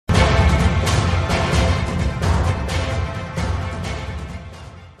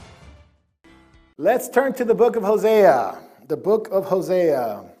Let's turn to the book of Hosea. The book of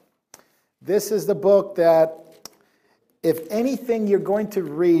Hosea. This is the book that, if anything you're going to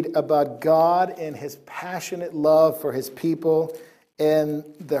read about God and his passionate love for his people and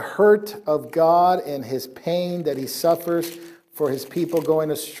the hurt of God and his pain that he suffers for his people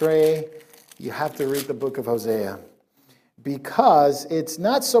going astray, you have to read the book of Hosea. Because it's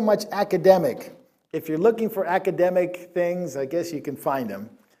not so much academic. If you're looking for academic things, I guess you can find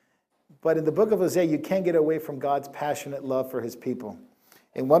them. But in the book of Hosea, you can't get away from God's passionate love for his people.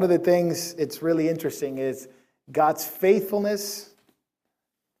 And one of the things it's really interesting is God's faithfulness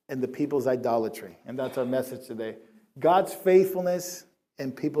and the people's idolatry. And that's our message today. God's faithfulness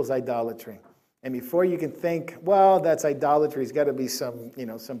and people's idolatry. And before you can think, well, that's idolatry, it's got to be some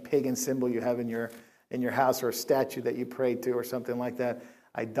pagan symbol you have in your house or a statue that you pray to or something like that.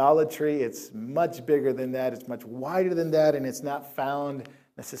 Idolatry, it's much bigger than that. It's much wider than that, and it's not found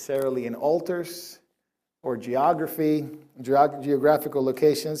necessarily in altars or geographical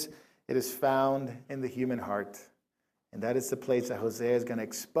locations. It is found in the human heart. And that is the place that Hosea is going to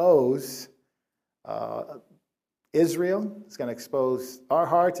expose Israel. It's going to expose our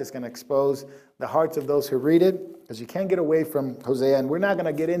hearts. It's going to expose the hearts of those who read it, because you can't get away from Hosea. And we're not going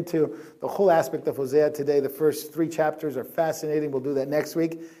to get into the whole aspect of Hosea today. The first 3 chapters are fascinating. We'll do that next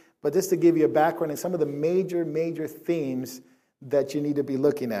week. But just to give you a background and some of the major themes that you need to be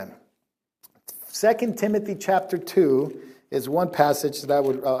looking at. 2 Timothy chapter 2 is one passage that I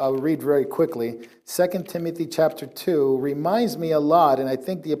would read very quickly. 2 Timothy chapter 2 reminds me a lot, and I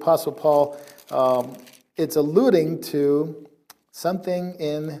think the Apostle Paul, it's alluding to something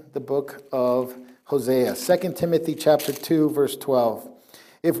in the book of Hosea. 2 Timothy chapter 2, verse 12.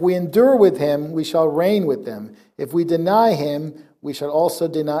 If we endure with him, we shall reign with them. If we deny him, he will also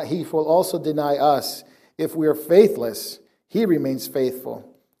deny us. If we are faithless, he remains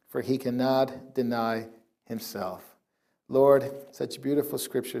faithful, for he cannot deny himself. Lord, such beautiful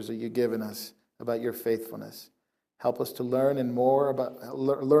scriptures that you've given us about your faithfulness. Help us to learn more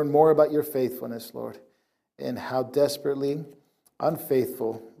about your faithfulness, Lord, and how desperately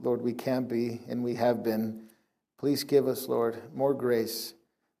unfaithful, Lord, we can be and we have been. Please give us, Lord, more grace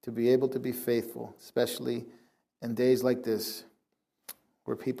to be able to be faithful, especially in days like this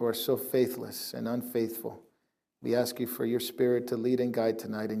where people are so faithless and unfaithful. We ask you for your Spirit to lead and guide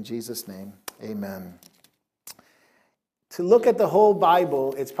tonight. In Jesus' name, amen. To look at the whole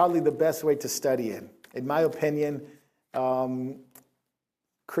Bible, it's probably the best way to study it. In my opinion,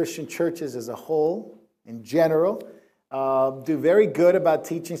 Christian churches as a whole, in general, do very good about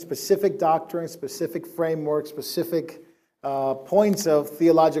teaching specific doctrines, specific frameworks, specific points of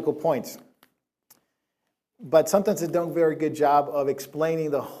theological points. But sometimes they don't do a very good job of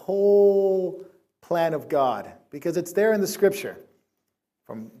explaining the whole plan of God, because it's there in the scripture,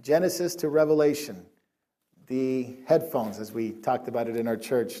 from Genesis to Revelation. The headphones, as we talked about it in our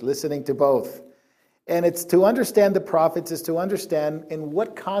church, listening to both. And it's to understand the prophets, is to understand in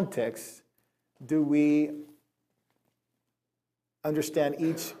what context do we understand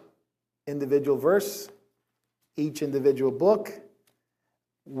each individual verse, each individual book.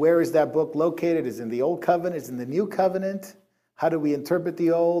 Where is that book located? Is it in the Old Covenant? Is it in the New Covenant? How do we interpret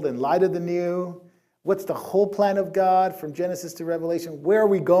the Old in light of the New? What's the whole plan of God from Genesis to Revelation? Where are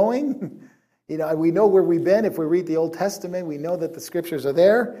we going? We know where we've been. If we read the Old Testament, we know that the scriptures are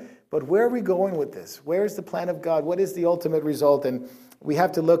there. But where are we going with this? Where is the plan of God? What is the ultimate result? And we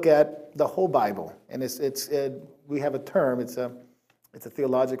have to look at the whole Bible. And we have a term. It's a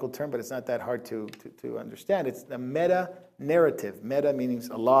theological term, but it's not that hard to understand. It's the meta-narrative. Meta means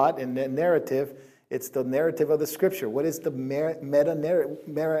a lot, and narrative, it's the narrative of the scripture. What is the meta-narrative?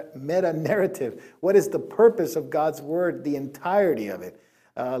 What is the purpose of God's word, the entirety of it?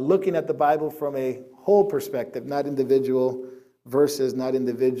 Looking at the Bible from a whole perspective, not individual verses, not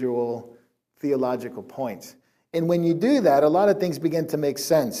individual theological points. And when you do that, a lot of things begin to make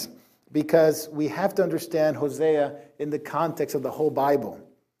sense, because we have to understand Hosea in the context of the whole Bible.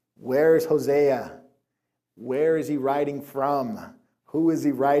 Where is Hosea? Where is he writing from? Who is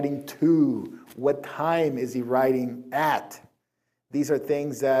he writing to? What time is he writing at? These are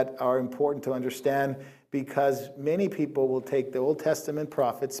things that are important to understand, because many people will take the Old Testament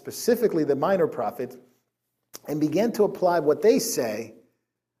prophets, specifically the minor prophets, and begin to apply what they say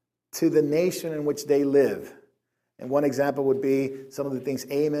to the nation in which they live. And one example would be some of the things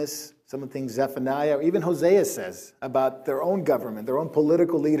Amos, some of the things Zephaniah, or even Hosea says about their own government, their own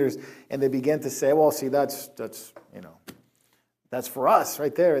political leaders, and they begin to say, well, see, that's for us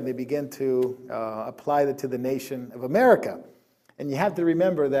right there, and they begin to apply that to the nation of America. And you have to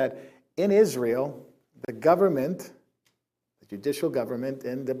remember that in Israel, the government, the judicial government,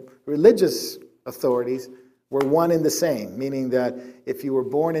 and the religious authorities were one and the same, meaning that if you were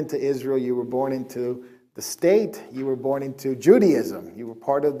born into Israel, you were born into the state, you were born into Judaism, you were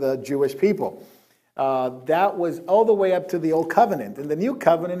part of the Jewish people. That was all the way up to the Old Covenant. In the New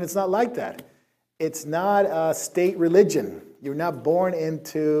Covenant, it's not like that. It's not a state religion. You're not born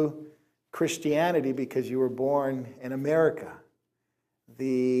into Christianity because you were born in America.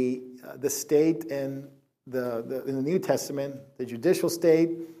 The state in the New Testament, the judicial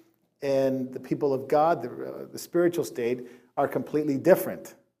state, and the people of God, the spiritual state, are completely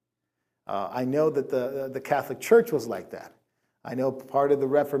different. I know that the Catholic Church was like that. I know part of the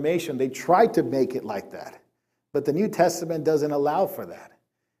Reformation, they tried to make it like that. But the New Testament doesn't allow for that.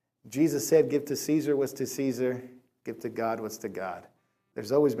 Jesus said, give to Caesar what's to Caesar, give to God what's to God.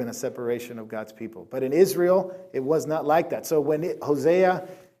 There's always been a separation of God's people. But in Israel, it was not like that. So when Hosea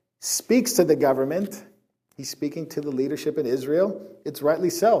speaks to the government, he's speaking to the leadership in Israel. It's rightly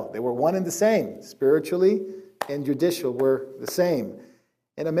so. They were one and the same. Spiritually and judicial were the same.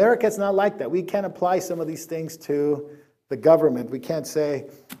 In America, it's not like that. We can't apply some of these things to the government. We can't say,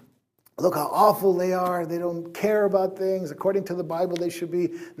 look how awful they are. They don't care about things. According to the Bible, they should be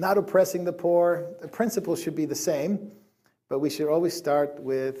not oppressing the poor. The principles should be the same. But we should always start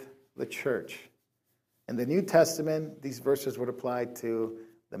with the church. In the New Testament, these verses would apply to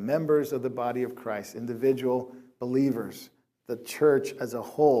the members of the body of Christ, individual believers. The church as a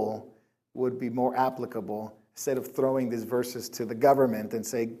whole would be more applicable instead of throwing these verses to the government and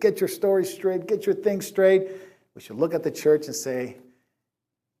say, get your story straight, get your things straight. We should look at the church and say,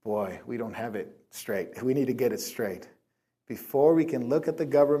 boy, we don't have it straight. We need to get it straight. Before we can look at the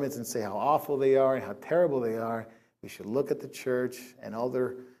governments and say how awful they are and how terrible they are, we should look at the church and all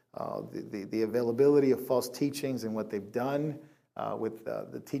their the availability of false teachings and what they've done with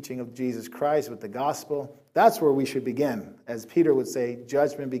the teaching of Jesus Christ, with the gospel. That's where we should begin. As Peter would say,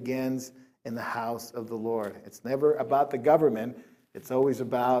 judgment begins in the house of the Lord. It's never about the government. It's always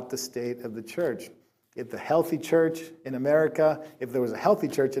about the state of the church. If the healthy church in America, if there was a healthy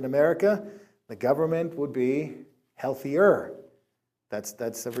church in America, the government would be healthier. That's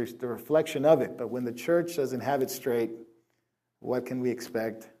the reflection of it. But when the church doesn't have it straight, what can we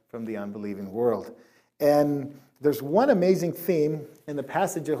expect from the unbelieving world? And there's one amazing theme in the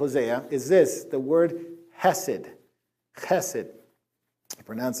passage of Hosea, is this, the word hesed. Hesed. You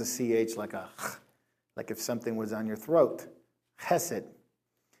pronounce the CH like if something was on your throat. Hesed.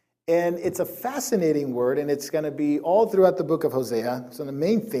 And it's a fascinating word, and it's going to be all throughout the book of Hosea. It's one of the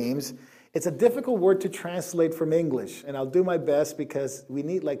main themes. It's a difficult word to translate from English, and I'll do my best because we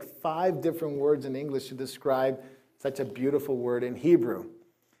need like 5 different words in English to describe such a beautiful word in Hebrew.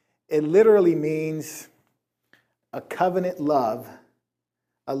 It literally means a covenant love,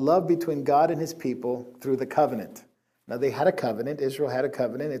 a love between God and his people through the covenant. Now, they had a covenant. Israel had a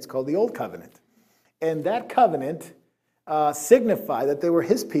covenant. It's called the Old Covenant. And that covenant signified that they were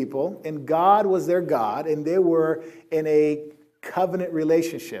his people, and God was their God, and they were in a covenant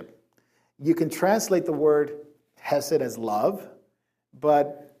relationship. You can translate the word hesed as love,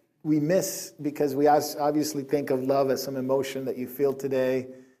 but we miss, because we obviously think of love as some emotion that you feel today.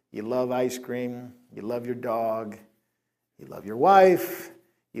 You love ice cream, you love your dog, you love your wife,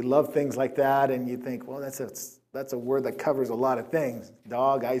 you love things like that, and you think, well, that's a word that covers a lot of things.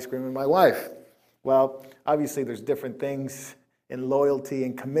 Dog, ice cream, and my wife. Well, obviously there's different things in loyalty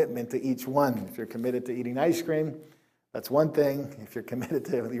and commitment to each one. If you're committed to eating ice cream, that's one thing. If you're committed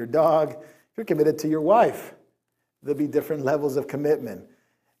to your dog, if you're committed to your wife, there'll be different levels of commitment.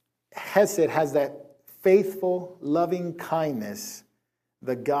 Hesed has that faithful, loving kindness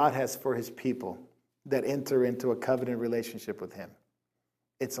that God has for his people that enter into a covenant relationship with him.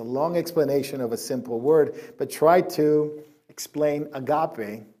 It's a long explanation of a simple word, but try to explain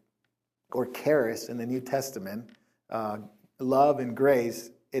agape or charis in the New Testament, love and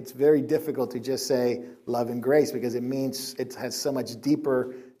grace. It's very difficult to just say love and grace because it means it has so much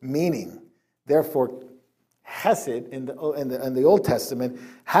deeper meaning. Therefore, hesed in the Old Testament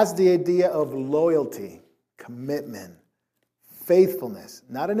has the idea of loyalty, commitment, faithfulness,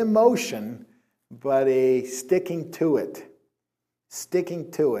 not an emotion, but a sticking to it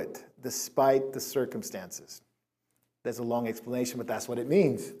despite the circumstances. There's a long explanation, but that's what it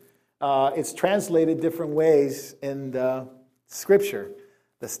means. It's translated different ways in the Scripture.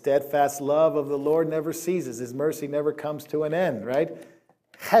 The steadfast love of the Lord never ceases. His mercy never comes to an end, right?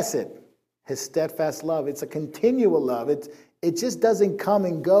 Hesed, his steadfast love. It's a continual love. It just doesn't come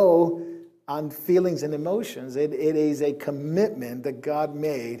and go on feelings and emotions. It is a commitment that God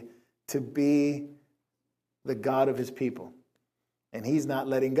made to be the God of his people. And he's not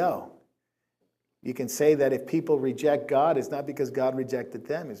letting go. You can say that if people reject God, it's not because God rejected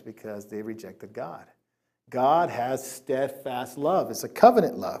them, it's because they rejected God. God has steadfast love. It's a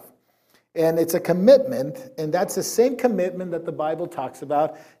covenant love. And it's a commitment, and that's the same commitment that the Bible talks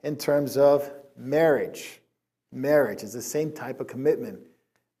about in terms of marriage. Marriage is the same type of commitment,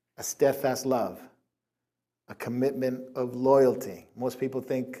 a steadfast love, a commitment of loyalty. Most people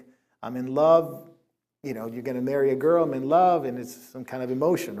think, I'm in love, you're going to marry a girl, I'm in love, and it's some kind of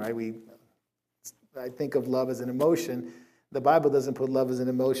emotion, right? I think of love as an emotion. The Bible doesn't put love as an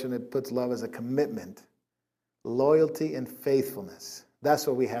emotion, it puts love as a commitment. Loyalty and faithfulness. That's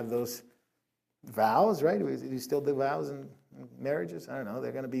what we have those vows, right? You still do vows in marriages? I don't know.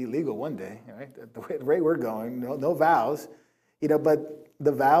 They're going to be illegal one day, right? The rate we're going, no vows. But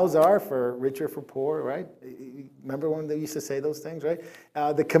the vows are for rich or for poor, right? Remember when they used to say those things, right?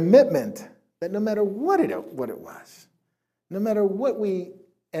 The commitment that no matter what it was, no matter what we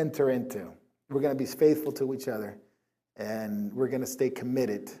enter into, we're going to be faithful to each other, and we're going to stay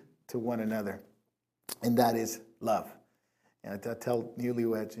committed to one another, and that is love. And I tell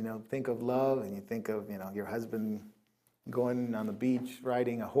newlyweds, think of love, and you think of, your husband going on the beach,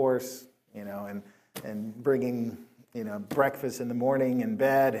 riding a horse, and bringing, breakfast in the morning in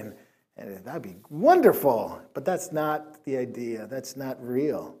bed, and that'd be wonderful. But that's not the idea. That's not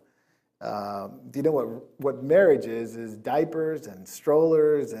real. Do you know what marriage is? Is diapers and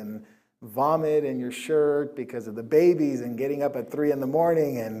strollers and vomit in your shirt because of the babies and getting up at 3 a.m,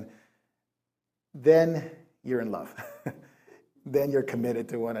 and then you're in love. Then you're committed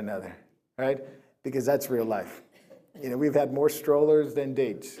to one another, right? Because that's real life. We've had more strollers than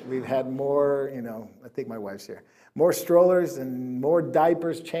dates. We've had more, I think my wife's here, more strollers and more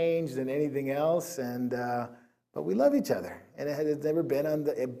diapers changed than anything else. But we love each other. And it has never been on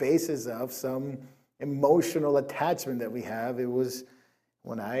the basis of some emotional attachment that we have. It was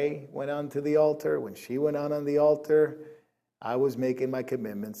when I went onto the altar, when she went on the altar, I was making my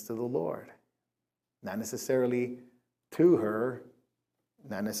commitments to the Lord. Not necessarily to her,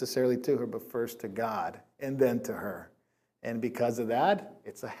 but first to God and then to her. And because of that,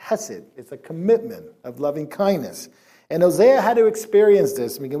 it's a hesed, it's a commitment of loving kindness. And Hosea had to experience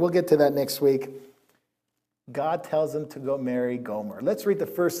this. We'll get to that next week. God tells him to go marry Gomer. Let's read the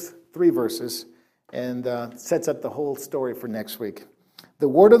first 3 verses and sets up the whole story for next week. The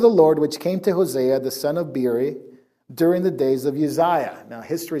word of the Lord which came to Hosea, the son of Beeri, during the days of Uzziah. Now,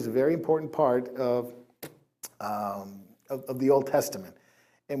 history is a very important part of the Old Testament.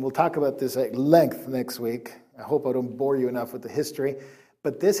 And we'll talk about this at length next week. I hope I don't bore you enough with the history.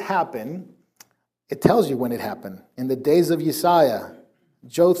 But this happened, it tells you when it happened. In the days of Uzziah,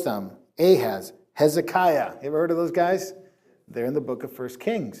 Jotham, Ahaz, Hezekiah. You ever heard of those guys? They're in the book of 1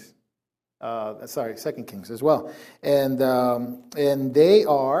 Kings. 2 Kings as well. And they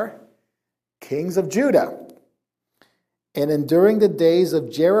are kings of Judah. And then during the days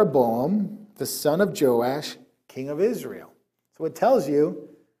of Jeroboam, the son of Joash, king of Israel. So it tells you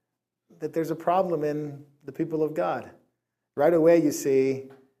that there's a problem in the people of God. Right away you see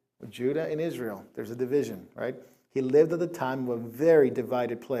Judah and Israel. There's a division, right? He lived at the time of a very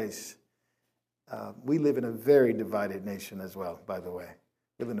divided place. We live in a very divided nation as well, by the way.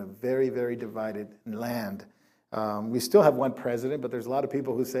 We live in a very, very divided land. We still have one president, but there's a lot of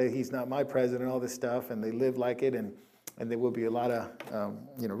people who say he's not my president, all this stuff, and they live like it, and there will be a lot of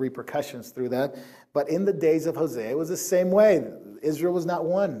repercussions through that. But in the days of Hosea, it was the same way. Israel was not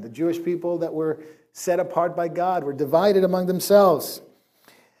one. The Jewish people that were set apart by God were divided among themselves.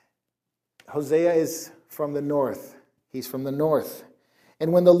 Hosea is from the north. He's from the north.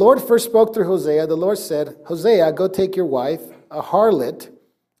 And when the Lord first spoke through Hosea, the Lord said, Hosea, go take your wife, a harlot,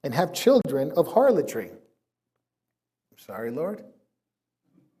 and have children of harlotry. I'm sorry, Lord.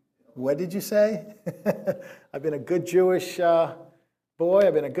 What did you say? I've been a good Jewish boy.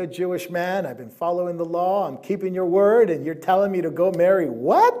 I've been a good Jewish man. I've been following the law. I'm keeping your word, and you're telling me to go marry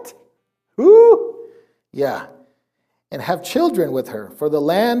what? Who? Yeah. And have children with her, for the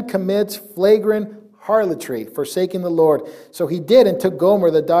land commits flagrant harlotry, forsaking the Lord. So he did, and took Gomer,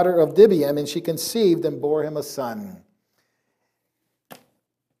 the daughter of Dibiam, and she conceived and bore him a son.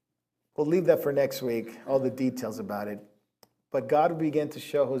 We'll leave that for next week, all the details about it. But God began to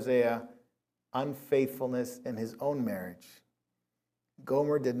show Hosea unfaithfulness in his own marriage.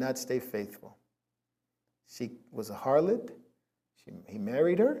 Gomer did not stay faithful. She was a harlot. He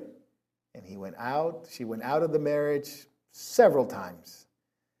married her, and he went out. She went out of the marriage several times.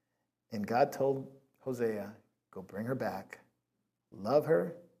 And God told Hosea, go bring her back, love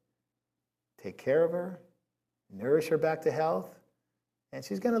her, take care of her, nourish her back to health, and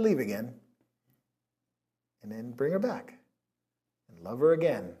she's going to leave again. And then bring her back and love her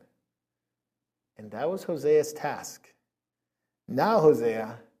again. And that was Hosea's task. Now,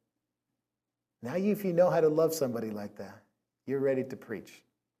 Hosea, if you know how to love somebody like that, you're ready to preach.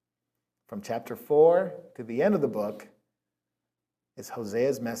 From chapter 4 to the end of the book is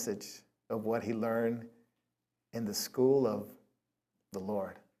Hosea's message of what he learned in the school of the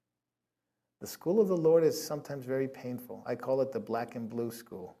Lord. The school of the Lord is sometimes very painful. I call it the black and blue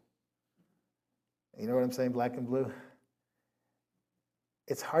school. You know what I'm saying, black and blue?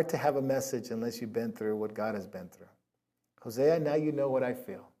 It's hard to have a message unless you've been through what God has been through. Hosea, now you know what I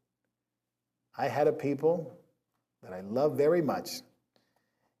feel. I had a people that I love very much.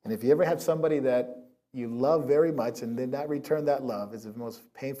 And if you ever have somebody that you love very much and did not return that love, it's the most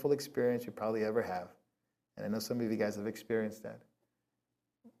painful experience you probably ever have. And I know some of you guys have experienced that.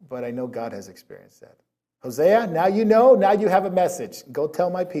 But I know God has experienced that. Hosea, now you know, now you have a message. Go tell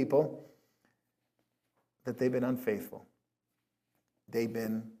my people that they've been unfaithful. They've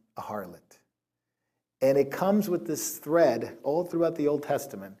been a harlot. And it comes with this thread all throughout the Old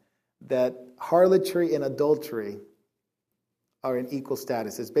Testament that harlotry and adultery are in equal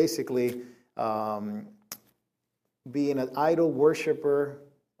status. It's basically being an idol worshiper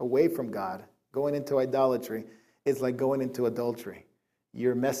away from God, going into idolatry, is like going into adultery.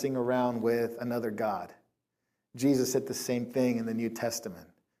 You're messing around with another god. Jesus said the same thing in the New Testament.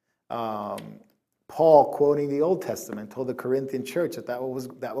 Paul, quoting the Old Testament, told the Corinthian church that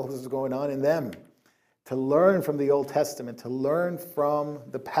was going on in them. To learn from the Old Testament, to learn from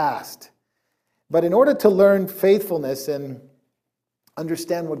the past. But in order to learn faithfulness and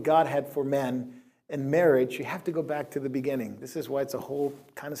understand what God had for men in marriage, you have to go back to the beginning. This is why it's a whole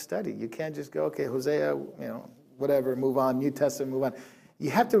kind of study. You can't just go, okay, Hosea, whatever, move on, New Testament, move on.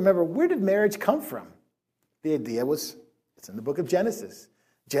 You have to remember, where did marriage come from? The idea was, it's in the book of Genesis.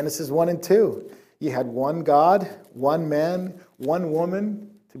 Genesis 1 and 2. You had one God, one man, one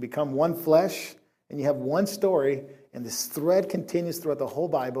woman to become one flesh. And you have one story, and this thread continues throughout the whole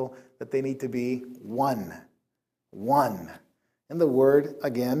Bible that they need to be one. One. And the word,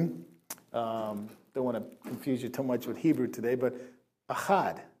 again, don't want to confuse you too much with Hebrew today, but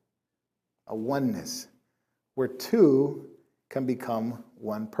achad, a oneness, where two can become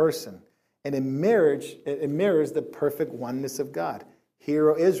one person. And in marriage, it mirrors the perfect oneness of God.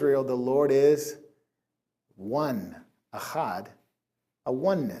 Hear, O Israel, the Lord is one. Achad, a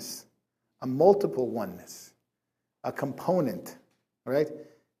oneness. A multiple oneness, a component, right?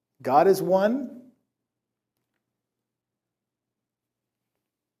 God is one.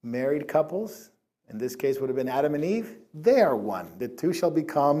 Married couples, in this case would have been Adam and Eve, they are one. The two shall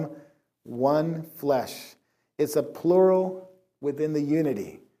become one flesh. It's a plural within the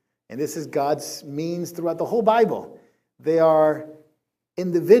unity. And this is God's means throughout the whole Bible. They are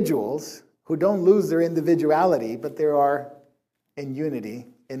individuals who don't lose their individuality, but they are in unity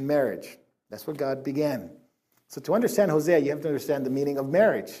in marriage. That's what God began. So to understand Hosea, you have to understand the meaning of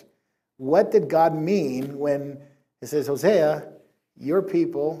marriage. What did God mean when it says, Hosea, your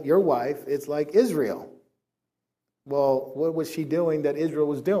people, your wife, it's like Israel? Well, what was she doing that Israel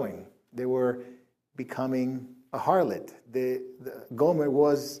was doing? They were becoming a harlot. Gomer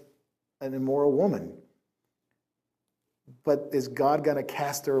was an immoral woman. But is God going to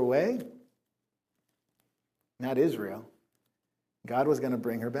cast her away? Not Israel. God was going to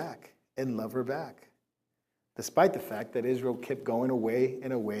bring her back and love her back, despite the fact that Israel kept going away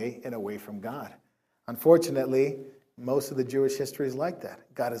and away and away from God. Unfortunately, most of the Jewish history is like that.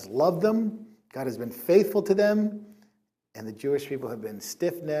 God has loved them, God has been faithful to them, and the Jewish people have been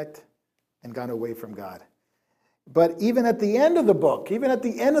stiff-necked and gone away from God. But even at the end of the book, even at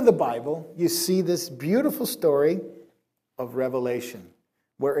the end of the Bible, you see this beautiful story of Revelation,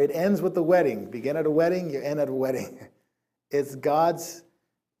 where it ends with the wedding. Begin at a wedding, you end at a wedding. It's God's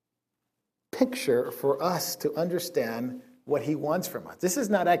picture for us to understand what he wants from us. This is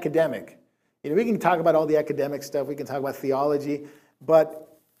not academic. We can talk about all the academic stuff. We can talk about theology.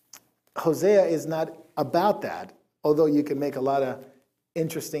 But Hosea is not about that. Although you can make a lot of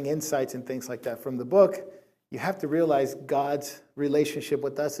interesting insights and things like that from the book, you have to realize God's relationship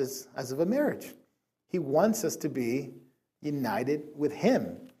with us is as of a marriage. He wants us to be united with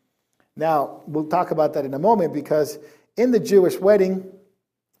him. Now, we'll talk about that in a moment, because in the Jewish wedding,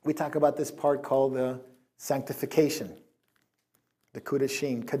 we talk about this part called the sanctification. The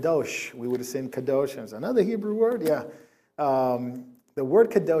Kudashim, Kadosh. We would have seen Kadosh. It's another Hebrew word, yeah. The word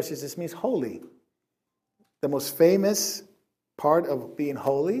Kadosh just means holy. The most famous part of being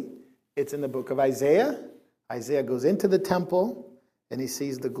holy, it's in the book of Isaiah. Isaiah goes into the temple and he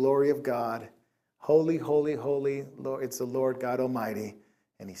sees the glory of God. Holy, holy, holy, Lord, it's the Lord God Almighty.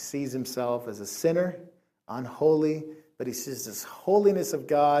 And he sees himself as a sinner, unholy, but he sees this holiness of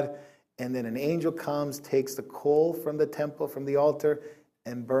God, and then an angel comes, takes the coal from the temple, from the altar,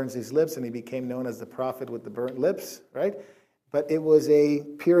 and burns his lips, and he became known as the prophet with the burnt lips, right? But it was a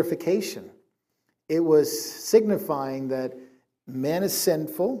purification. It was signifying that man is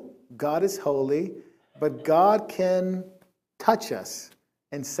sinful, God is holy, but God can touch us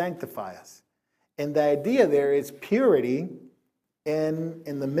and sanctify us. And the idea there is purity, and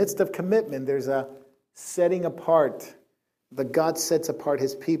in the midst of commitment, there's a setting apart. But God sets apart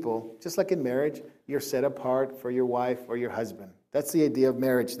his people. Just like in marriage, you're set apart for your wife or your husband. That's the idea of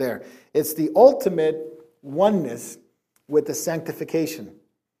marriage there. It's the ultimate oneness with the sanctification.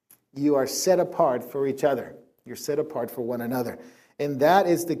 You are set apart for each other. You're set apart for one another. And that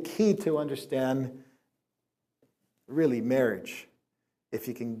is the key to understand, really, marriage. If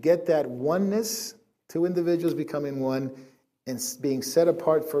you can get that oneness, two individuals becoming one, and being set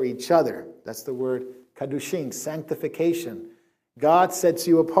apart for each other. That's the word kadushing, sanctification. God sets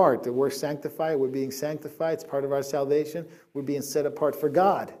you apart. The word sanctify, we're being sanctified. It's part of our salvation. We're being set apart for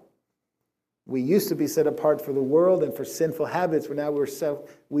God. We used to be set apart for the world and for sinful habits, but now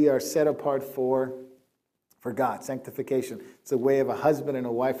we are set apart for God. Sanctification. It's a way of a husband and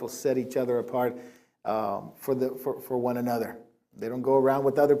a wife will set each other apart for one another. They don't go around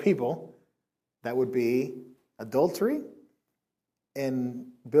with other people. That would be adultery. In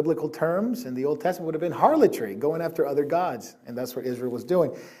biblical terms, in the Old Testament, would have been harlotry, going after other gods. And that's what Israel was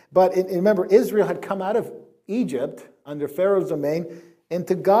doing. But remember, Israel had come out of Egypt under Pharaoh's domain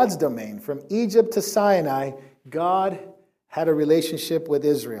into God's domain. From Egypt to Sinai, God had a relationship with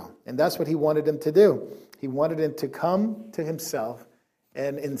Israel. And that's what he wanted them to do. He wanted them to come to himself.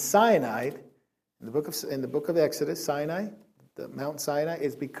 And in Sinai, in the book of Exodus, Sinai, the Mount Sinai,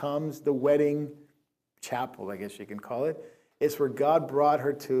 becomes the wedding chapel, I guess you can call it. It's where God brought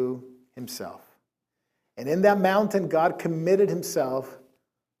her to himself. And in that mountain, God committed himself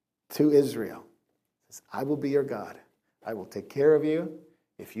to Israel. He says, I will be your God. I will take care of you.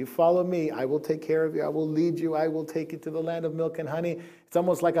 If you follow me, I will take care of you. I will lead you. I will take you to the land of milk and honey. It's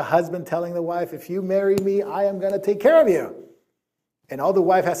almost like a husband telling the wife, if you marry me, I am going to take care of you. And all the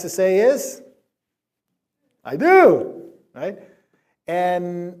wife has to say is, I do. Right?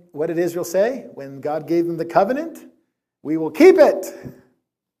 And what did Israel say when God gave them the covenant? We will keep it.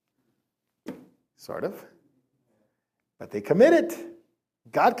 Sort of. But they committed.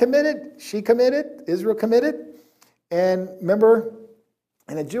 God committed. She committed. Israel committed. And remember,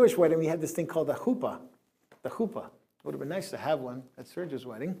 in a Jewish wedding, we had this thing called the chuppah. The chuppah. It would have been nice to have one at Sergio's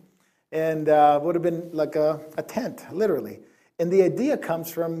wedding. And it would have been like a tent, literally. And the idea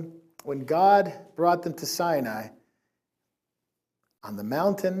comes from when God brought them to Sinai. On the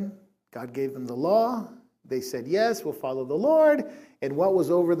mountain, God gave them the law. They said, yes, we'll follow the Lord. And what was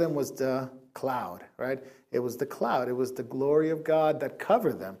over them was the cloud, right? It was the cloud. It was the glory of God that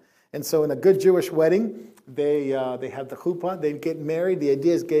covered them. And so in a good Jewish wedding, they have the chuppah. They get married. The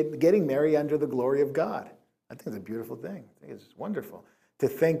idea is getting married under the glory of God. I think it's a beautiful thing. I think it's wonderful to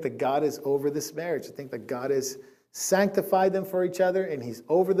think that God is over this marriage, to think that God has sanctified them for each other, and he's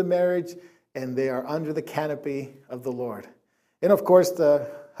over the marriage, and they are under the canopy of the Lord. And of course, the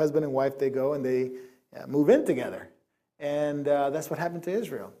husband and wife, they go and they move in together. And that's what happened to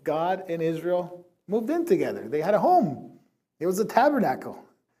Israel. God and Israel moved in together. They had a home. It was a tabernacle.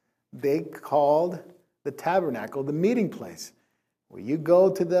 They called the tabernacle the meeting place. Where you go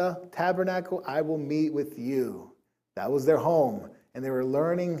to the tabernacle, I will meet with you. That was their home. And they were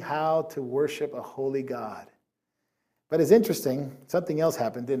learning how to worship a holy God. But it's interesting, something else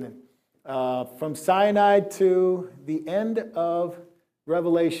happened, didn't it? From Sinai to the end of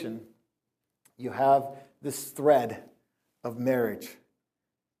Revelation, you have this thread of marriage.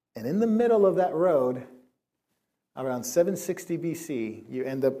 And in the middle of that road, around 760 BC, you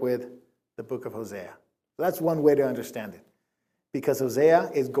end up with the Book of Hosea. So that's one way to understand it. Because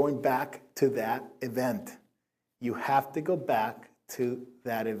Hosea is going back to that event. You have to go back to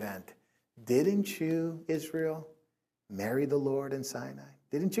that event. Didn't you, Israel, marry the Lord in Sinai?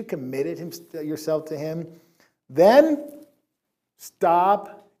 Didn't you commit yourself to him? Then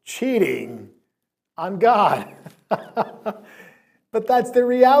stop cheating on God. But that's the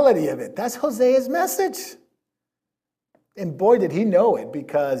reality of it. That's Hosea's message. And boy, did he know it,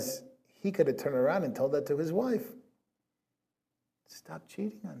 because he could have turned around and told that to his wife. Stop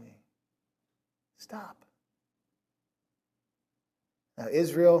cheating on me. Stop. Now,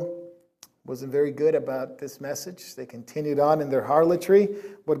 Israel wasn't very good about this message. They continued on in their harlotry.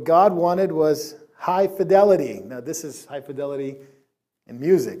 What God wanted was high fidelity. Now, this is high fidelity in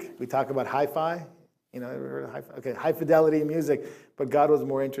music. We talk about hi-fi. You know, ever heard of hi-fi? Okay, high fidelity in music. But God was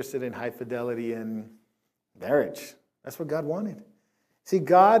more interested in high fidelity in marriage. That's what God wanted. See,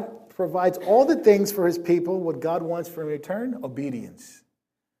 God provides all the things for his people. What God wants from return? Obedience.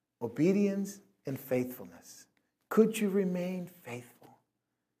 Obedience and faithfulness. Could you remain faithful?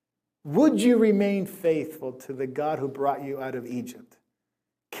 Would you remain faithful to the God who brought you out of Egypt?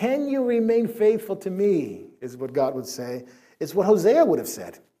 Can you remain faithful to me, is what God would say. It's what Hosea would have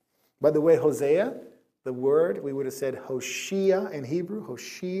said. By the way, Hosea, the word, we would have said Hoshea in Hebrew.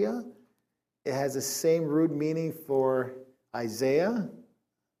 Hoshea, it has the same root meaning for Isaiah.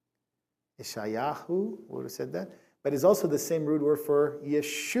 Ishayahu would have said that. But it's also the same root word for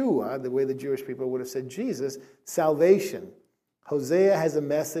Yeshua, the way the Jewish people would have said Jesus, salvation. Hosea has a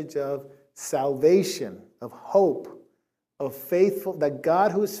message of salvation, of hope, of faithful, that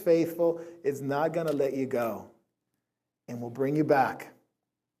God who is faithful is not going to let you go and will bring you back.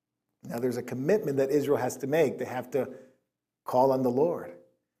 Now there's a commitment that Israel has to make. They have to call on the Lord.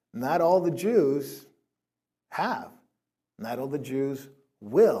 Not all the Jews have. Not all the Jews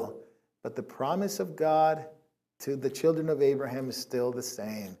will. But the promise of God to the children of Abraham is still the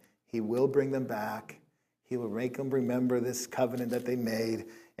same. He will bring them back. He will make them remember this covenant that they made,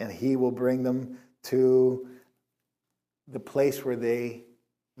 and he will bring them to the place where they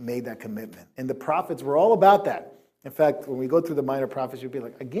made that commitment. And the prophets were all about that. In fact, when we go through the minor prophets, you'll be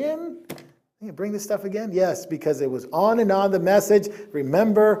like, again? You bring this stuff again? Yes, because it was on and on the message.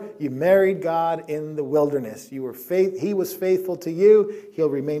 Remember, you married God in the wilderness. He was faithful to you.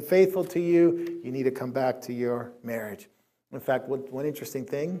 He'll remain faithful to you. You need to come back to your marriage. In fact, one interesting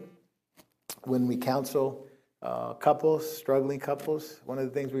thing, when we counsel couples, struggling couples, one of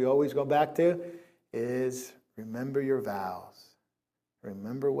the things we always go back to is remember your vows.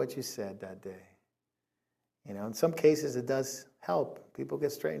 Remember what you said that day. You know, in some cases it does help. People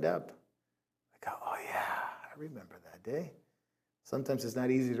get straightened up. Like, oh yeah, I remember that day. Sometimes it's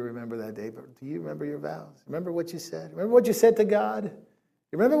not easy to remember that day, but do you remember your vows? Remember what you said? Remember what you said to God?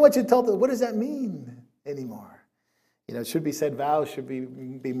 Remember what you told them? What does that mean anymore? You know, it should be said vows should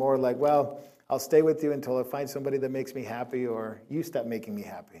be more like, well, I'll stay with you until I find somebody that makes me happy, or you stop making me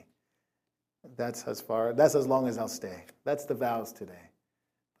happy. That's as long as I'll stay. That's the vows today.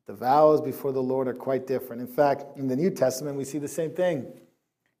 The vows before the Lord are quite different. In fact, in the New Testament, we see the same thing.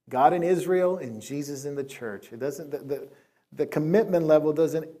 God in Israel and Jesus in the church. It doesn't. The commitment level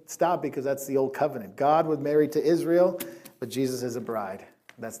doesn't stop because that's the old covenant. God was married to Israel, but Jesus is a bride.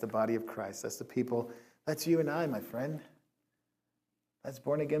 That's the body of Christ. That's the people. That's you and I, my friend. That's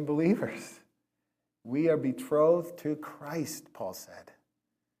born-again believers. We are betrothed to Christ, Paul said.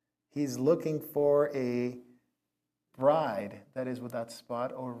 He's looking for a bride that is without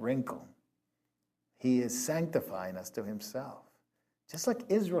spot or wrinkle. He is sanctifying us to himself. Just like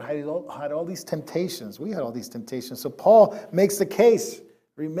Israel had all these temptations. We had all these temptations. So Paul makes the case.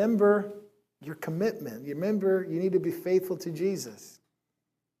 Remember your commitment. Remember you need to be faithful to Jesus.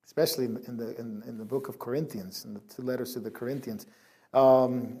 Especially in the book of Corinthians, in the two letters to the Corinthians.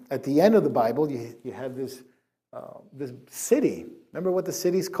 At the end of the Bible, you have this city. Remember what the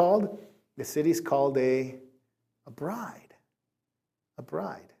city's called? The city's called a bride. A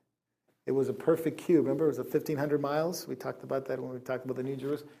bride. It was a perfect cube. Remember, it was 1,500 miles. We talked about that when we talked about the New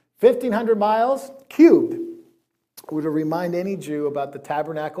Jerusalem. 1,500 miles cubed. It would remind any Jew about the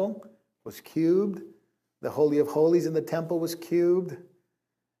tabernacle was cubed. The Holy of Holies in the temple was cubed.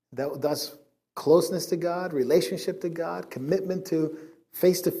 Thus, closeness to God, relationship to God, commitment to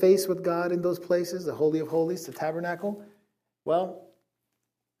face with God in those places, the Holy of Holies, the tabernacle. Well,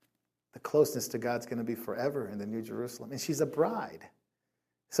 the closeness to God's going to be forever in the New Jerusalem. And she's a bride.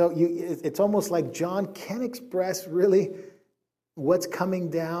 So it's almost like John can express really what's coming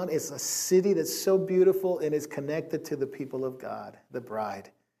down. It's a city that's so beautiful and is connected to the people of God, the bride.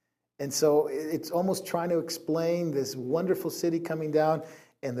 And so it's almost trying to explain this wonderful city coming down,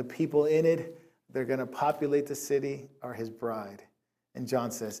 and the people in it, they're going to populate the city, are his bride. And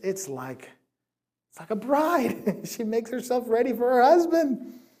John says, it's like a bride. She makes herself ready for her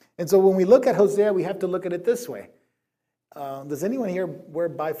husband. And so when we look at Hosea, we have to look at it this way. Does anyone here wear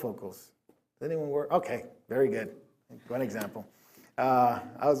bifocals? Does anyone wear? Okay, very good. One example.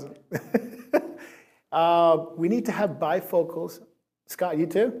 We need to have bifocals. Scott, you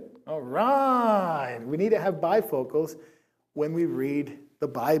too? All right. We need to have bifocals when we read the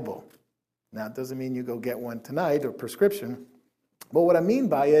Bible. Now, it doesn't mean you go get one tonight or prescription. But what I mean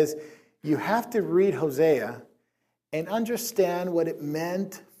by is you have to read Hosea and understand what it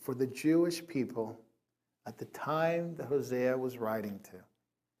meant for the Jewish people at the time that Hosea was writing to.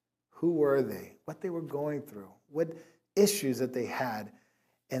 Who were they? What they were going through? What issues that they had?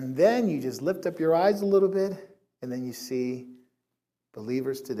 And then you just lift up your eyes a little bit, and then you see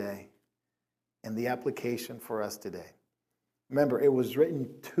believers today and the application for us today. Remember, it was written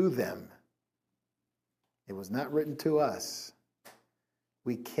to them. It was not written to us.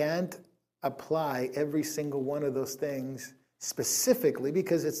 We can't apply every single one of those things specifically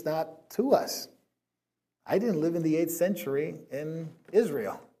because it's not to us. I didn't live in the 8th century in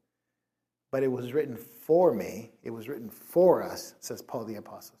Israel, but it was written for me. It was written for us, says Paul the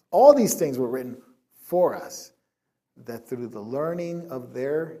Apostle. All these things were written for us, that through the learning of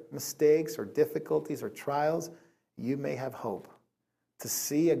their mistakes or difficulties or trials, you may have hope to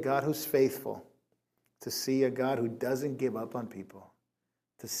see a God who's faithful, to see a God who doesn't give up on people,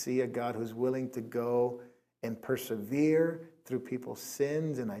 to see a God who's willing to go and persevere through people's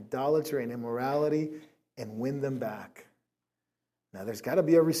sins and idolatry and immorality and win them back. Now, there's got to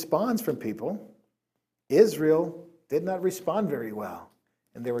be a response from people. Israel did not respond very well.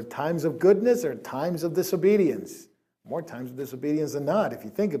 And there were times of goodness, there were times of disobedience. More times of disobedience than not, if you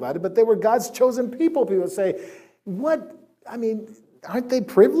think about it. But they were God's chosen people. People say, what? I mean, aren't they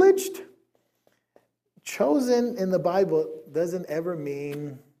privileged? Chosen in the Bible doesn't ever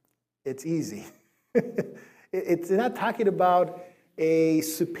mean it's easy. It's not talking about a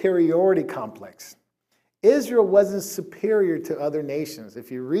superiority complex. Israel wasn't superior to other nations.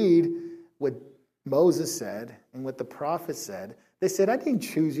 If you read what Moses said and what the prophets said, they said, I didn't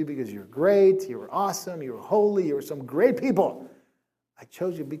choose you because you're great, you were awesome, you were holy, you were some great people. I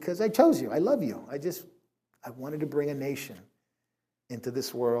chose you because I chose you. I love you. I wanted to bring a nation into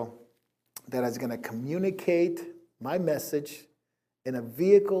this world that is going to communicate my message in a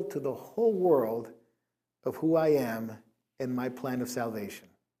vehicle to the whole world of who I am and my plan of salvation.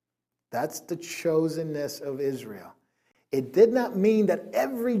 That's the chosenness of Israel. It did not mean that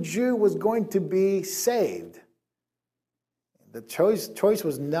every Jew was going to be saved. The choice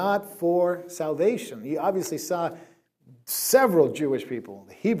was not for salvation. You obviously saw several Jewish people,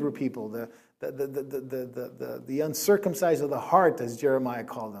 the Hebrew people, the uncircumcised of the heart, as Jeremiah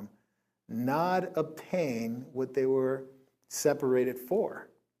called them, not obtain what they were separated for.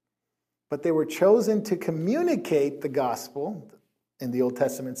 But they were chosen to communicate the gospel in the Old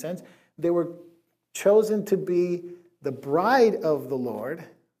Testament sense. They were chosen to be the bride of the Lord,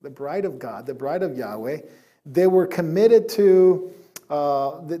 the bride of God, the bride of Yahweh. They were committed to,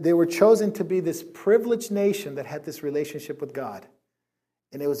 they were chosen to be this privileged nation that had this relationship with God.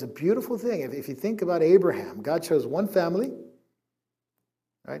 And it was a beautiful thing. If you think about Abraham, God chose one family,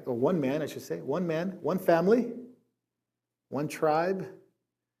 right? Or one man, I should say. One man, one family, one tribe.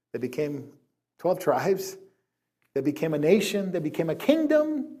 They became 12 tribes. They became a nation. They became a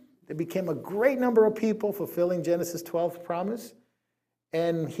kingdom. They became a great number of people, fulfilling Genesis 12's promise.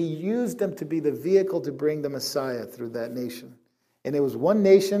 And he used them to be the vehicle to bring the Messiah through that nation. And it was one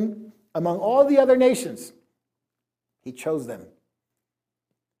nation among all the other nations. He chose them.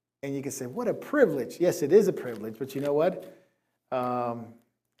 And you can say, what a privilege. Yes, it is a privilege, but you know what?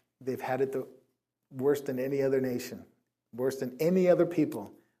 They've had it the worse than any other nation, worse than any other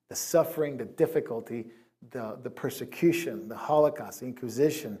people. The suffering, the difficulty, the persecution, the Holocaust, the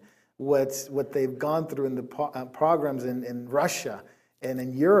Inquisition, what they've gone through in the pogroms in Russia and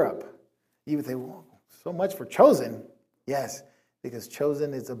in Europe. You would say, well, so much for chosen. Yes, because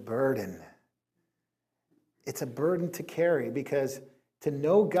chosen is a burden. It's a burden to carry, because to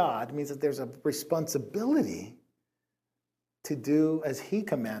know God means that there's a responsibility to do as He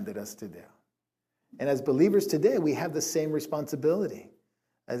commanded us to do. And as believers today, we have the same responsibility.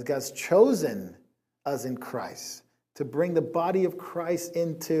 As God's chosen us in Christ to bring the body of Christ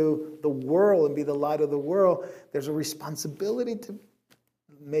into the world and be the light of the world, there's a responsibility to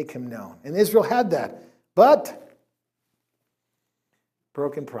make Him known. And Israel had that. But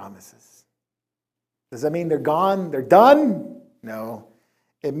broken promises. Does that mean they're gone? They're done? No.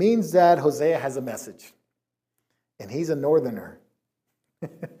 It means that Hosea has a message. And he's a northerner.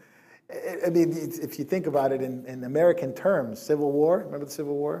 I mean, if you think about it in American terms, Civil War, remember the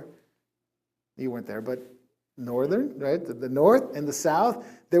Civil War? You weren't there, but northern, right? The North and the South,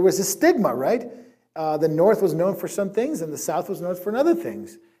 there was a stigma, right? The North was known for some things, and the South was known for other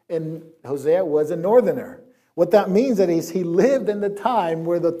things. And Hosea was a northerner. What that means is he lived in the time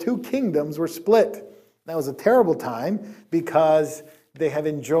where the two kingdoms were split. That was a terrible time, because they'd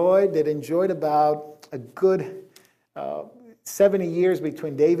enjoyed about a good 70 years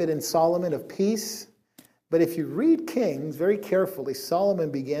between David and Solomon of peace. But if you read Kings very carefully, Solomon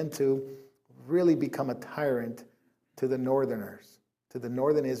began to really become a tyrant to the northerners, to the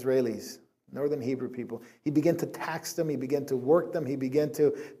northern Israelis, northern Hebrew people. He began to tax them. He began to work them. He began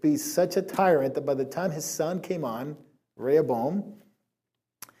to be such a tyrant that by the time his son came on, Rehoboam,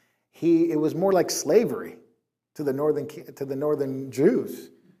 it was more like slavery to the northern Jews.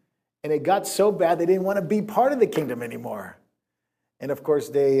 And it got so bad they didn't want to be part of the kingdom anymore. And of course,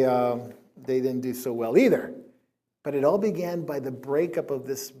 they didn't do so well either. But it all began by the breakup of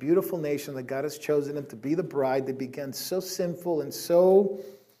this beautiful nation that God has chosen them to be the bride. They began so sinful and so,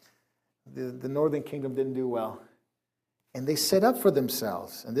 the northern kingdom didn't do well. And they set up for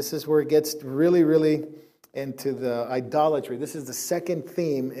themselves. And this is where it gets really, really into the idolatry. This is the second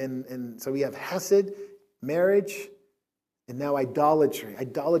theme. And so we have Hesed, marriage, and now idolatry.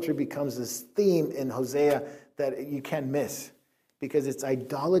 Idolatry becomes this theme in Hosea that you can't miss, because it's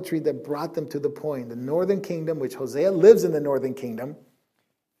idolatry that brought them to the point. The northern kingdom, which Hosea lives in the northern kingdom,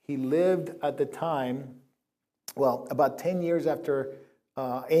 he lived at the time, well, about 10 years after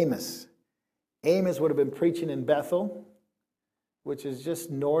Amos. Amos would have been preaching in Bethel, which is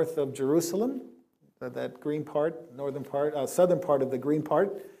just north of Jerusalem, that green part, northern part, southern part of the green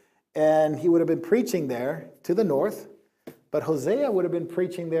part. And he would have been preaching there to the north. But Hosea would have been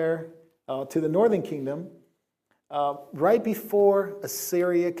preaching there to the northern kingdom right before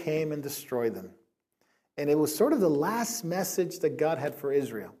Assyria came and destroyed them. And it was sort of the last message that God had for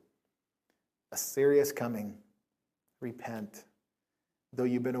Israel. Assyria's coming. Repent. Though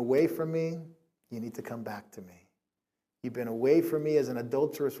you've been away from me, you need to come back to me. You've been away from me as an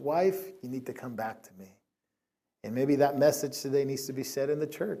adulterous wife, you need to come back to me. And maybe that message today needs to be said in the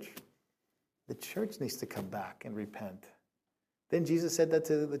church. The church needs to come back and repent. Then Jesus said that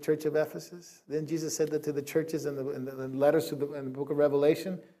to the church of Ephesus. Then Jesus said that to the churches in the letters in the book of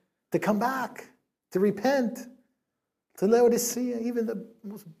Revelation, to come back, to repent, to Laodicea, even the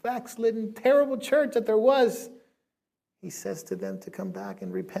most backslidden, terrible church that there was. He says to them to come back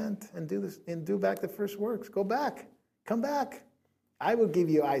and repent and do back the first works. Go back. Come back. I will give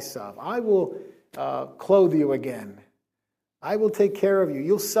you eye salve. I will clothe you again. I will take care of you.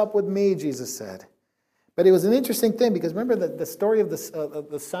 You'll sup with me, Jesus said. But it was an interesting thing, because remember the story of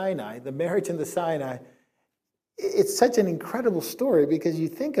the Sinai, the marriage in the Sinai. It's such an incredible story, because you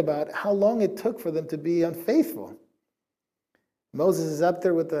think about how long it took for them to be unfaithful. Moses is up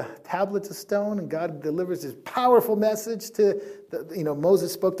there with the tablets of stone, and God delivers this powerful message to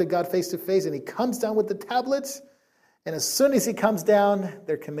Moses spoke to God face to face, and he comes down with the tablets. And as soon as he comes down,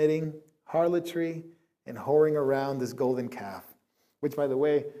 they're committing harlotry and whoring around this golden calf, which, by the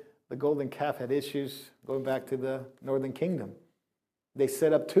way, the golden calf had issues going back to the northern kingdom. They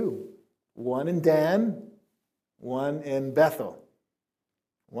set up two, one in Dan, one in Bethel.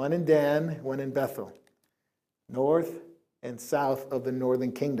 One in Dan, one in Bethel, north and south of the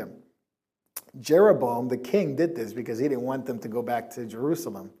northern kingdom. Jeroboam, the king, did this because he didn't want them to go back to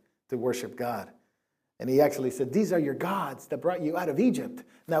Jerusalem to worship God. And he actually said, these are your gods that brought you out of Egypt.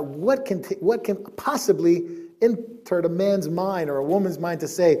 Now, what can possibly enter a man's mind or a woman's mind to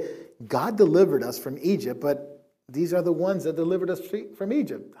say, God delivered us from Egypt, but these are the ones that delivered us from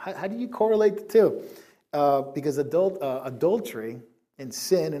Egypt? How do you correlate the two? Because adultery and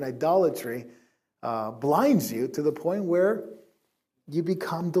sin and idolatry blinds you to the point where you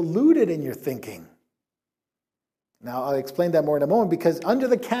become deluded in your thinking. Now, I'll explain that more in a moment, because under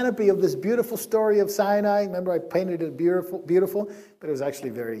the canopy of this beautiful story of Sinai, remember I painted it beautiful, but it was actually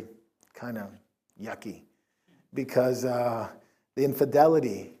very kind of yucky, because the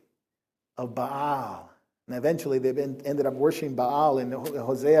infidelity of Baal, and eventually they ended up worshiping Baal. In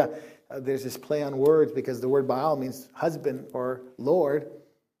Hosea, there's this play on words, because the word Baal means husband or Lord,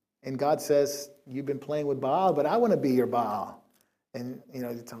 and God says, you've been playing with Baal, but I want to be your Baal. And,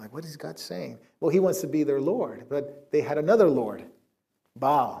 I'm like, what is God saying? Well, he wants to be their Lord. But they had another Lord,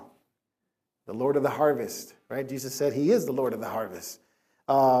 Baal, the Lord of the harvest, right? Jesus said he is the Lord of the harvest.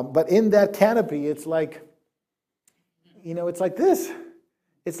 But in that canopy, it's like, it's like this.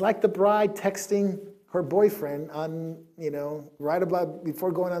 It's like the bride texting her boyfriend on, right about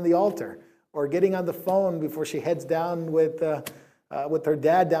before going on the altar, or getting on the phone before she heads down with her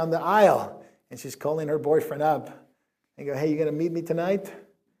dad down the aisle. And she's calling her boyfriend up. And go, hey, you going to meet me tonight?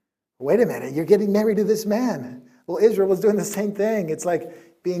 Wait a minute, you're getting married to this man. Well, Israel was doing the same thing. It's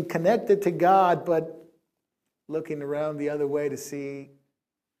like being connected to God, but looking around the other way to see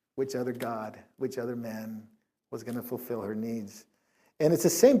which other God, which other man was going to fulfill her needs. And it's the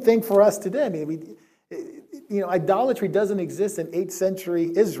same thing for us today. I mean, idolatry doesn't exist in 8th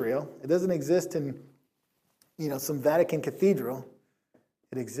century Israel. It doesn't exist in, some Vatican cathedral.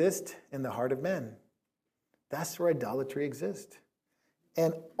 It exists in the heart of men. That's where idolatry exists.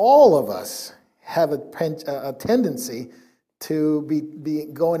 And all of us have a tendency to be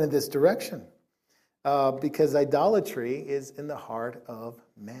going in this direction, because idolatry is in the heart of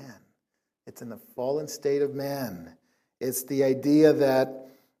man. It's in the fallen state of man. It's the idea that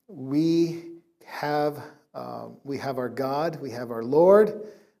we have our God, we have our Lord,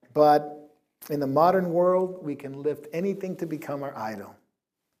 but In the modern world, we can lift anything to become our idol.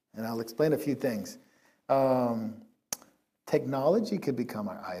 And I'll explain a few things. Technology could become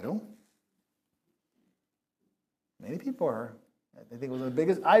our idol. Many people are. I think one of the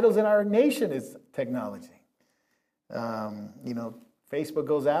biggest idols in our nation is technology. Facebook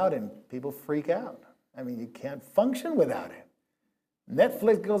goes out and people freak out. I mean, you can't function without it.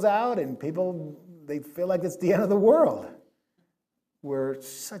 Netflix goes out and they feel like it's the end of the world. We're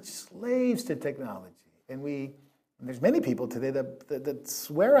such slaves to technology. And there's many people today that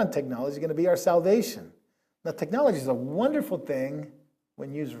swear on technology is going to be our salvation. Now, technology is a wonderful thing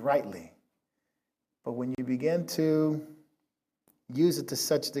when used rightly. But when you begin to use it to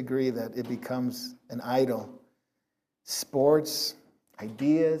such a degree that it becomes an idol, sports,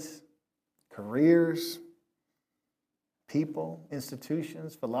 ideas, careers, people,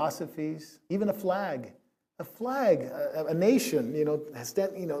 institutions, philosophies, even a flag, a nation,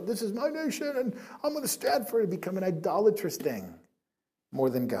 this is my nation and I'm going to stand for it, become an idolatrous thing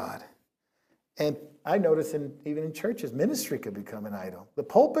more than God. And I notice even in churches, ministry could become an idol. The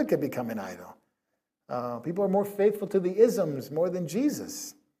pulpit could become an idol. People are more faithful to the isms more than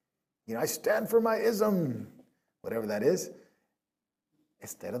Jesus. I stand for my ism, whatever that is,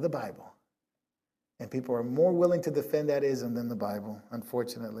 instead of the Bible. And people are more willing to defend that ism than the Bible,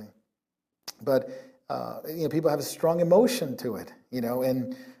 unfortunately. But, people have a strong emotion to it,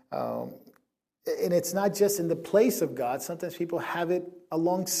 and it's not just in the place of God. Sometimes people have it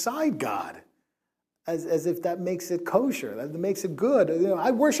alongside God, as if that makes it kosher, that makes it good.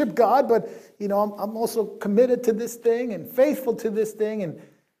 I worship God, but, I'm also committed to this thing and faithful to this thing, and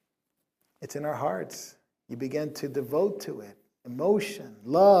it's in our hearts. You begin to devote to it. Emotion,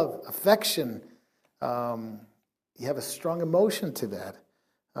 love, affection. You have a strong emotion to that.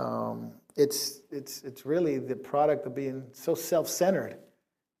 It's really the product of being so self-centered,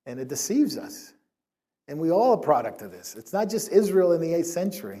 and it deceives us. And we all are a product of this. It's not just Israel in the 8th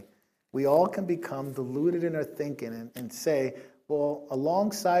century. We all can become deluded in our thinking and say, well,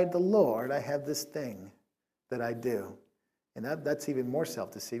 alongside the Lord, I have this thing that I do. And that's even more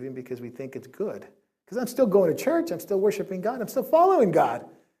self-deceiving because we think it's good. Because I'm still going to church, I'm still worshiping God, I'm still following God.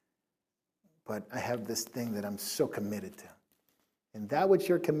 But I have this thing that I'm so committed to. And that which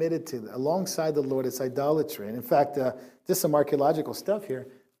you're committed to alongside the Lord is idolatry. And in fact, just some archaeological stuff here.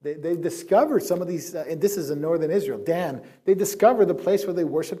 They discovered some of these, and this is in northern Israel, Dan. They discovered the place where they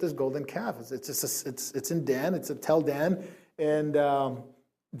worshiped this golden calf. It's in Dan, it's at Tel Dan. And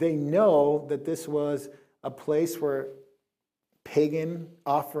they know that this was a place where pagan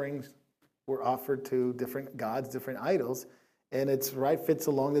offerings were offered to different gods, different idols. And fits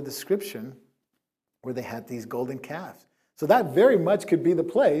along the description where they had these golden calves. So that very much could be the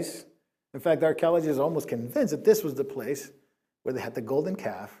place. In fact, archaeologists are almost convinced that this was the place where they had the golden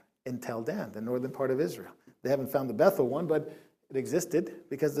calf in Tel Dan, the northern part of Israel. They haven't found the Bethel one, but it existed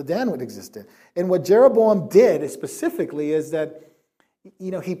because the Dan one existed. And what Jeroboam did specifically is that,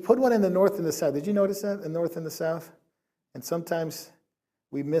 he put one in the north and the south. Did you notice that, the north and the south? And sometimes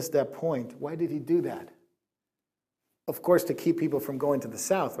we miss that point. Why did he do that? Of course, to keep people from going to the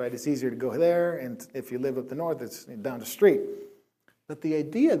south, right? It's easier to go there, and if you live up the north, it's down the street. But the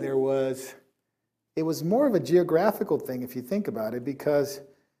idea there was, it was more of a geographical thing, if you think about it, because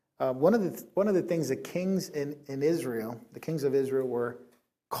one of the things that kings in Israel, the kings of Israel, were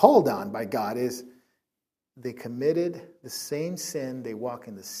called on by God is they committed the same sin, they walk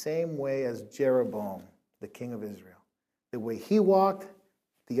in the same way as Jeroboam, the king of Israel. The way he walked,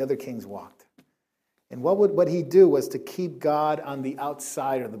 the other kings walked. And what he do was to keep God on the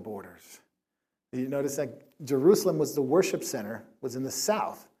outside of the borders. Did you notice that Jerusalem was the worship center, was in the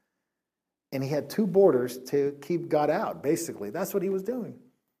south. And he had two borders to keep God out, basically. That's what he was doing.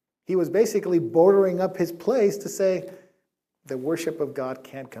 He was basically bordering up his place to say, the worship of God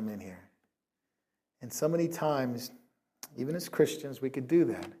can't come in here. And so many times, even as Christians, we could do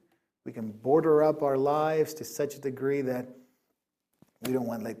that. We can border up our lives to such a degree that we don't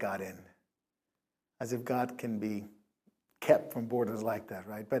want to let God in. As if God can be kept from borders like that,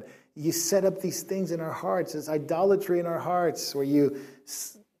 right? But you set up these things in our hearts. There's idolatry in our hearts where you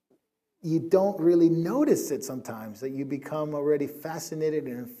don't really notice it sometimes, that you become already fascinated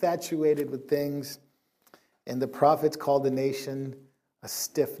and infatuated with things. And the prophets called the nation a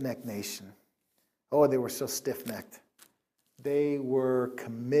stiff-necked nation. Oh, they were so stiff-necked. They were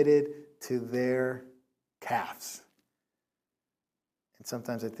committed to their calves. And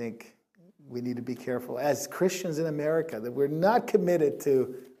sometimes I think we need to be careful as Christians in America that we're not committed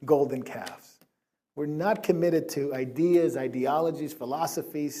to golden calves. We're not committed to ideas, ideologies,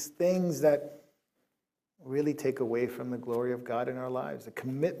 philosophies, things that really take away from the glory of God in our lives, the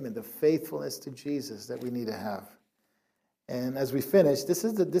commitment, the faithfulness to Jesus that we need to have. And as we finish, this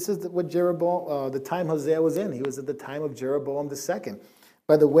is what Jeroboam, the time Hosea was in. He was at the time of Jeroboam II.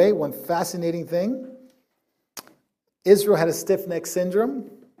 By the way, one fascinating thing, Israel had a stiff-neck syndrome.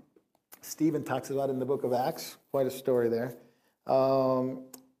 Stephen talks about it in the book of Acts. Quite a story there.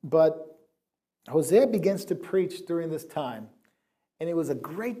 But Hosea begins to preach during this time. And it was a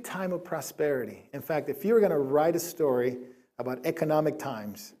great time of prosperity. In fact, if you were going to write a story about economic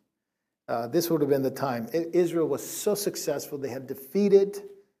times, this would have been the time. Israel was so successful. They had defeated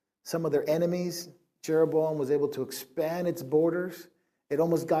some of their enemies. Jeroboam was able to expand its borders. It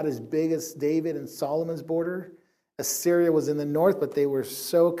almost got as big as David and Solomon's border. Assyria was in the north, but they were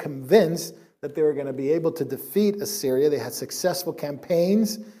so convinced that they were going to be able to defeat Assyria. They had successful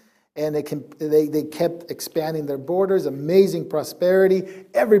campaigns, and they kept expanding their borders, amazing prosperity.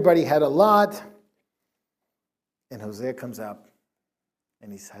 Everybody had a lot. And Hosea comes up,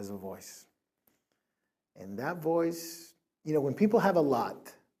 and he has a voice. And that voice, when people have a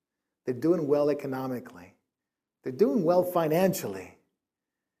lot, they're doing well economically, they're doing well financially,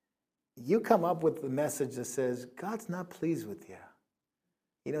 you come up with the message that says, God's not pleased with you.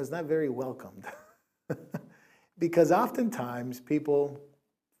 It's not very welcomed. Because oftentimes people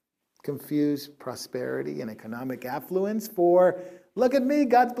confuse prosperity and economic affluence for, look at me,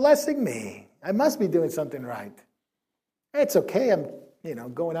 God's blessing me. I must be doing something right. It's okay,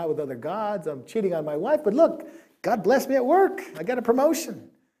 I'm going out with other gods, I'm cheating on my wife, but look, God blessed me at work. I got a promotion.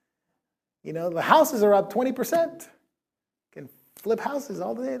 The houses are up 20%. Can flip houses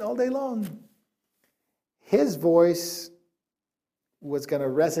all day long. His voice was going to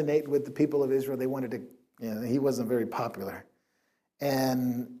resonate with the people of Israel. They wanted to, he wasn't very popular.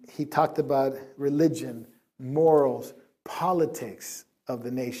 And he talked about religion, morals, politics of the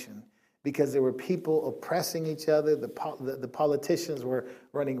nation, because there were people oppressing each other. The politicians were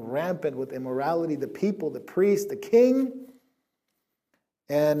running rampant with immorality, the people, the priest, the king.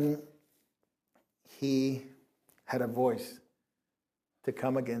 And he had a voice to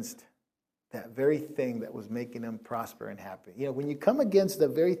come against that very thing that was making them prosper and happy. When you come against the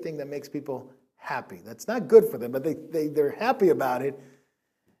very thing that makes people happy, that's not good for them, but they're happy about it,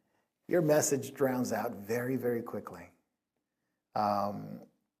 your message drowns out very, very quickly.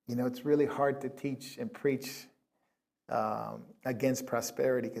 It's really hard to teach and preach against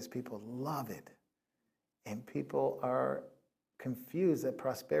prosperity because people love it. And people are confused that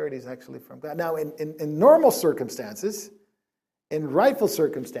prosperity is actually from God. Now, in normal circumstances, in rightful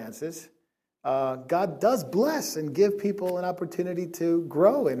circumstances, God does bless and give people an opportunity to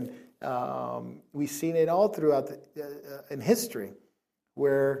grow. And we've seen it all throughout in history,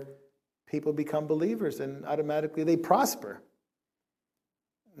 where people become believers and automatically they prosper.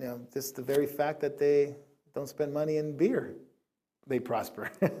 Just the very fact that they don't spend money in beer, they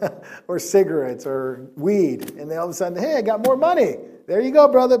prosper. Or cigarettes or weed. And then all of a sudden, hey, I got more money. There you go,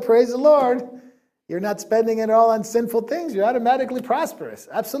 brother. Praise the Lord. You're not spending it all on sinful things. You're automatically prosperous.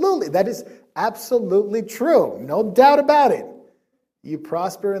 Absolutely. That is absolutely true. No doubt about it. You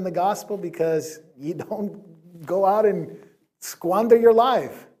prosper in the gospel because you don't go out and squander your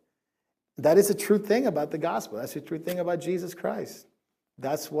life. That is a true thing about the gospel. That's a true thing about Jesus Christ.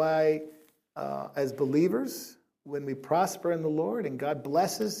 That's why, as believers, when we prosper in the Lord and God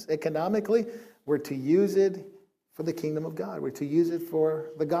blesses economically, we're to use it for the kingdom of God. We're to use it for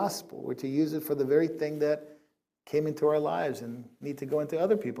the gospel. We're to use it for the very thing that came into our lives and need to go into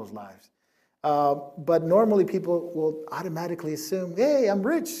other people's lives. But normally people will automatically assume, hey, I'm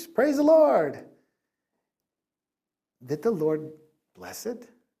rich. Praise the Lord. Did the Lord bless it?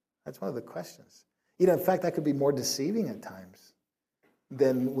 That's one of the questions. In fact, that could be more deceiving at times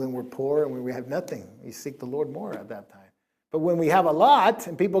than when we're poor and when we have nothing. We seek the Lord more at that time. But when we have a lot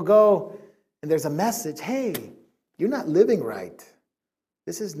and people go, and there's a message, hey, you're not living right.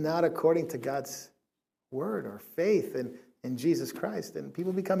 This is not according to God's word or faith in Jesus Christ. And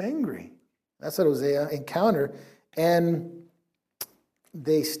people become angry. That's what Hosea encountered. And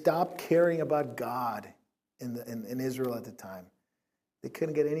they stopped caring about God in Israel at the time. They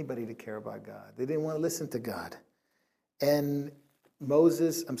couldn't get anybody to care about God. They didn't want to listen to God. And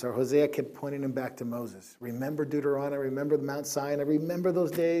Hosea kept pointing them back to Moses. Remember Deuteronomy, remember the Mount Sinai, remember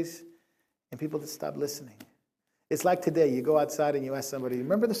those days? And people just stopped listening. It's like today, you go outside and you ask somebody,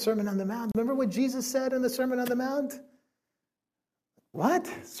 remember the Sermon on the Mount? Remember what Jesus said in the Sermon on the Mount? What?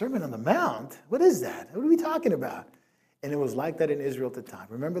 Sermon on the Mount? What is that? What are we talking about? And it was like that in Israel at the time.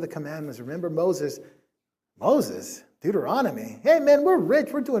 Remember the commandments. Remember Moses. Moses? Deuteronomy? Hey, man, we're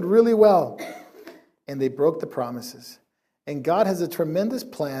rich. We're doing really well. And they broke the promises. And God has a tremendous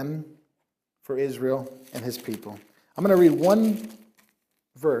plan for Israel and his people. I'm going to read one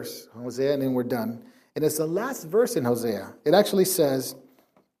verse, Hosea, and then we're done. And it's the last verse in Hosea. It actually says,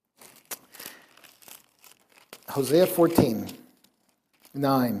 Hosea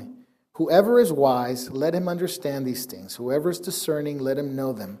 14:9. Whoever is wise, let him understand these things. Whoever is discerning, let him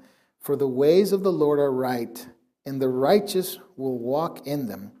know them. For the ways of the Lord are right, and the righteous will walk in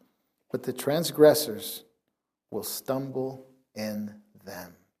them, but the transgressors will stumble in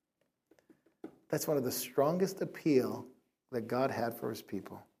them. That's one of the strongest appeal that God had for his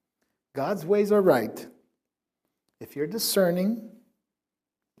people. God's ways are right. If you're discerning,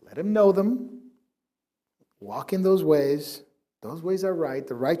 let him know them. Walk in those ways. Those ways are right.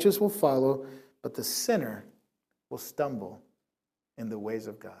 The righteous will follow, but the sinner will stumble in the ways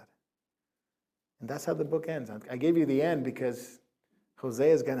of God. And that's how the book ends. I gave you the end because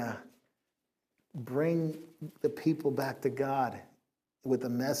Hosea is going to bring the people back to God with a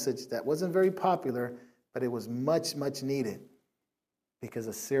message that wasn't very popular, but it was much, much needed because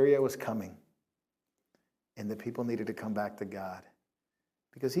Assyria was coming and the people needed to come back to God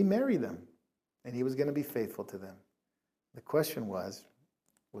because he married them and he was going to be faithful to them. The question was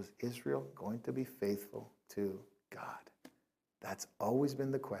Israel going to be faithful to God? That's always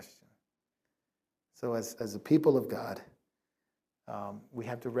been the question. So as a people of God, we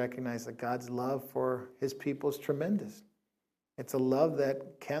have to recognize that God's love for his people is tremendous. It's a love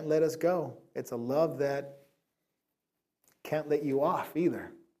that can't let us go. It's a love that can't let you off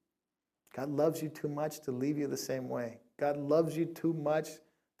either. God loves you too much to leave you the same way. God loves you too much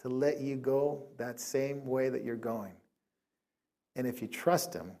to let you go that same way that you're going. And if you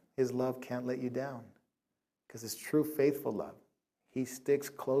trust him, his love can't let you down because it's true, faithful love. He sticks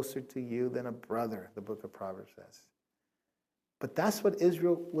closer to you than a brother, the book of Proverbs says. But that's what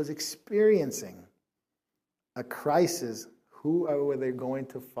Israel was experiencing, a crisis. Who were they going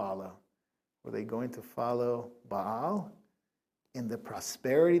to follow? Were they going to follow Baal in the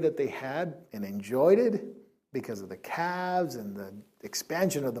prosperity that they had and enjoyed it because of the calves and the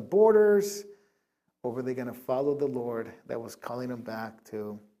expansion of the borders? Or were they going to follow the Lord that was calling them back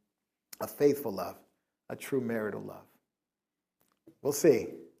to a faithful love, a true marital love? We'll see.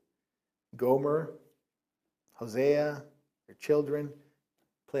 Gomer, Hosea, your children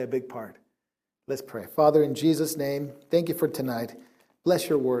play a big part. Let's pray. Father, in Jesus' name, thank you for tonight. Bless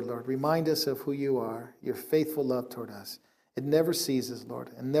your word, Lord. Remind us of who you are, your faithful love toward us. It never ceases,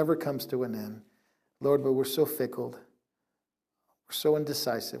 Lord, and never comes to an end. Lord, but we're so fickle. We're so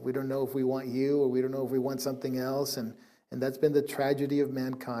indecisive. We don't know if we want you or we don't know if we want something else. And that's been the tragedy of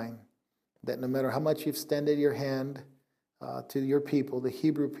mankind, that no matter how much you've extended your hand to your people, the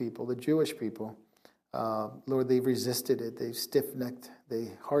Hebrew people, the Jewish people, Lord, they've resisted it. They've stiff-necked.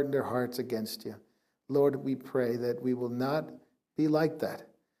 They hardened their hearts against you. Lord, we pray that we will not be like that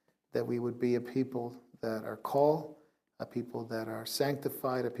we would be a people that are called, a people that are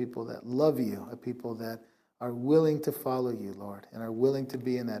sanctified, a people that love you, a people that are willing to follow you, Lord, and are willing to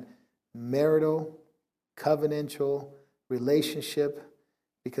be in that marital, covenantal relationship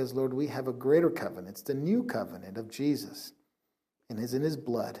because, Lord, we have a greater covenant. It's the new covenant of Jesus, and it's in his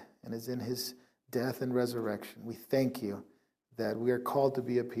blood, and it's in his death and resurrection. We thank you that we are called to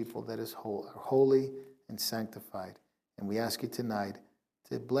be a people that is holy and sanctified. And we ask you tonight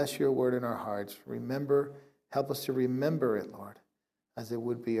to bless your word in our hearts. Help us to remember it, Lord, as it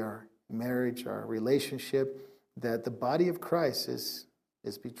would be our marriage, our relationship, that the body of Christ is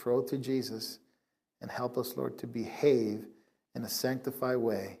betrothed to Jesus. And help us, Lord, to behave in a sanctified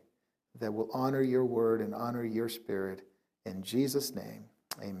way that will honor your word and honor your spirit. In Jesus' name,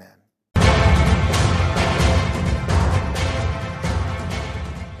 amen.